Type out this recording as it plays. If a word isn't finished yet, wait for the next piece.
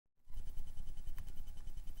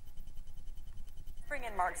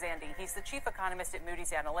bring in Mark Zandi. He's the chief economist at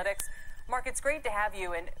Moody's Analytics. Mark, it's great to have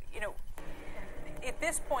you. And, at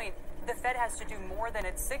this point, the Fed has to do more than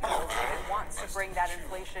it signals if it wants to bring that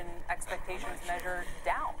inflation expectations measure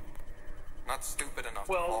down. Not stupid enough.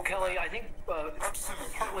 Well, Kelly, I think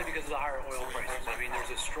partly because of the higher oil prices. I mean, there's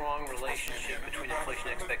a strong relationship between inflation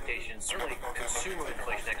expectations, certainly consumer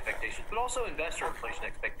inflation expectations, but also investor inflation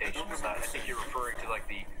expectations. I think you're referring to like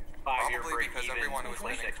the 5-year break-even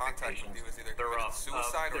inflation expectations. They're up.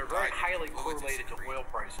 They're very highly correlated to oil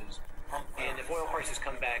prices. And if oil prices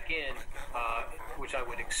come back in, which I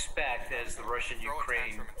would expect as the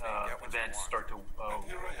Russian-Ukraine events start to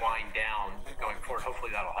wind down going forward,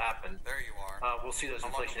 hopefully that'll happen. We'll see those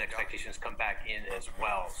inflation expectations come back in as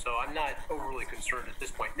well. So I'm not overly concerned at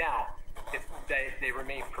this point. Now, if they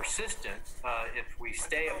remain persistent, if we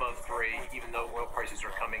stay above 3, even though oil prices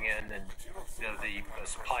are coming in and the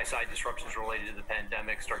supply side disruptions related to the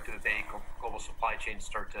pandemic start to abate, global supply chains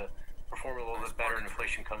start to perform a little bit better and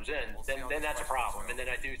inflation comes in, then that's a problem. And then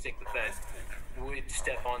I do think the Fed would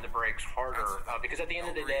step on the brakes harder because at the end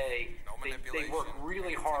of the day, they work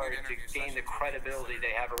really hard to gain the credibility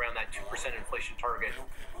they have around that 2% inflation target.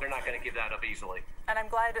 They're not going to give that up easily. And I'm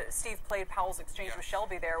glad Steve played Powell's exchange with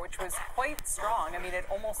Shelby there, which was quite strong. I mean, it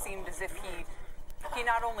almost seemed as if he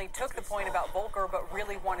not only took the point about Volcker, but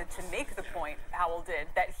really wanted to make the point, Powell did,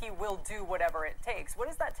 that he will do whatever it takes. What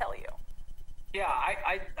does that tell you? Yeah,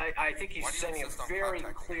 I think he's sending a very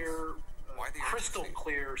clear, crystal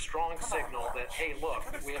clear, strong signal that, hey, look,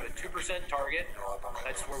 we have a 2% target.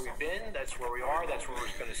 That's where we've been. That's where we are. That's where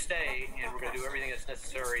we're going to stay. And we're going to do everything that's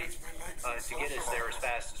necessary to get us there as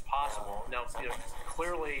fast as possible. Now,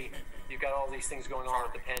 clearly, you've got all these things going on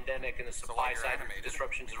with the pandemic and the supply side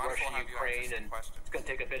disruptions in Russia and Ukraine, and it's going to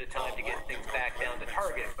take a bit of time to get things back down to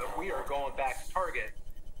target. But we are going back to target.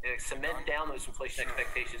 Cement down those inflation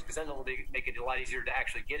expectations, because then it'll make it a lot easier to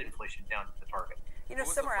actually get inflation down to the target.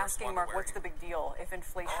 Some are asking, Mark, what's the big deal if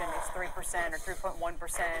inflation is 3% or 3.1%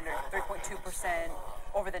 or 3.2%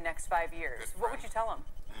 over the next 5 years? What would you tell them?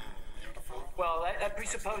 Well, that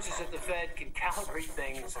presupposes that the Fed can calibrate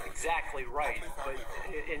things exactly right. But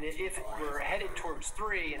if we're headed towards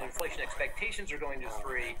 3 and inflation expectations are going to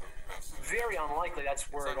 3, very unlikely that's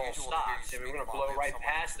where it all stops. I mean, we're going to blow right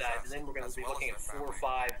past that, and then we're going to be looking at 4,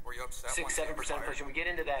 5, 6, 7% inflation. We get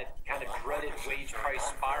into that kind of dreaded wage price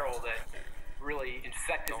spiral that really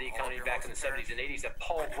infected the economy back in the 70s and 80s that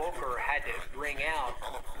Paul Volcker had to bring out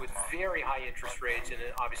with very high interest rates and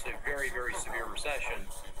obviously a very, very severe recession.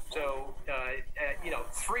 So,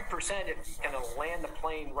 3%, if you kind of land the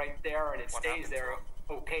plane right there and it stays there,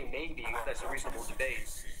 okay, maybe that's a reasonable debate.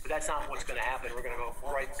 But that's not what's going to happen. We're going to go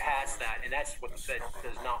right past that, and that's what the Fed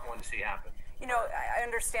does not want to see happen. I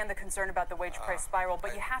understand the concern about the wage price spiral,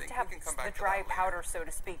 but you have to have the dry powder, so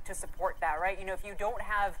to speak, to support that, right? If you don't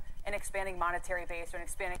have an expanding monetary base or an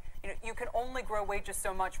expanding, you can only grow wages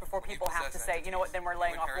so much before people have to say, then we're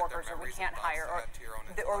laying off workers or we can't hire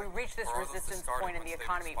or we reach this resistance point in the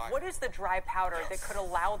economy. What is the dry powder that could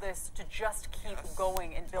allow this to just keep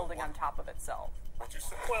going and building on top of itself?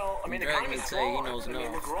 Well, I mean, the economy is growing.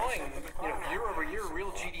 We're growing. Year over year,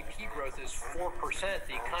 real GDP growth is 4%.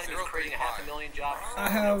 The economy is creating 500,000 jobs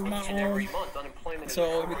each and every month. Unemployment is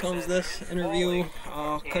so it becomes this interview.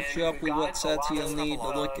 I'll cut you up with what sets you'll need to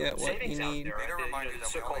look at what you need. The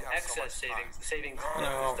so-called excess savings, the savings.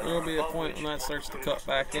 There'll be a point when that starts to cut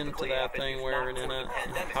back into that thing wearing in it.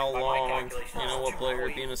 How long? What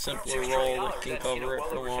player being a simpler role that can cover it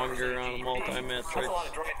for longer on a multi-metric. That's a lot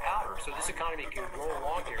of dry powder. So this economy can roll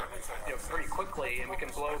along here, pretty quickly, and we can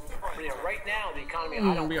blow. Right now the economy. I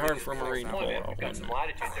don't. It'll be hard for Marine to pull out. We've got some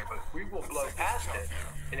latitude there, but we will blow past it.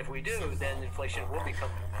 And if we do, then inflation will become,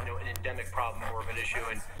 an endemic problem, more of an issue,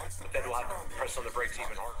 and the Fed will have to press on the brakes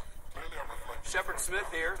even harder. Shepard Smith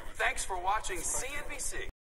here. Thanks for watching CNBC.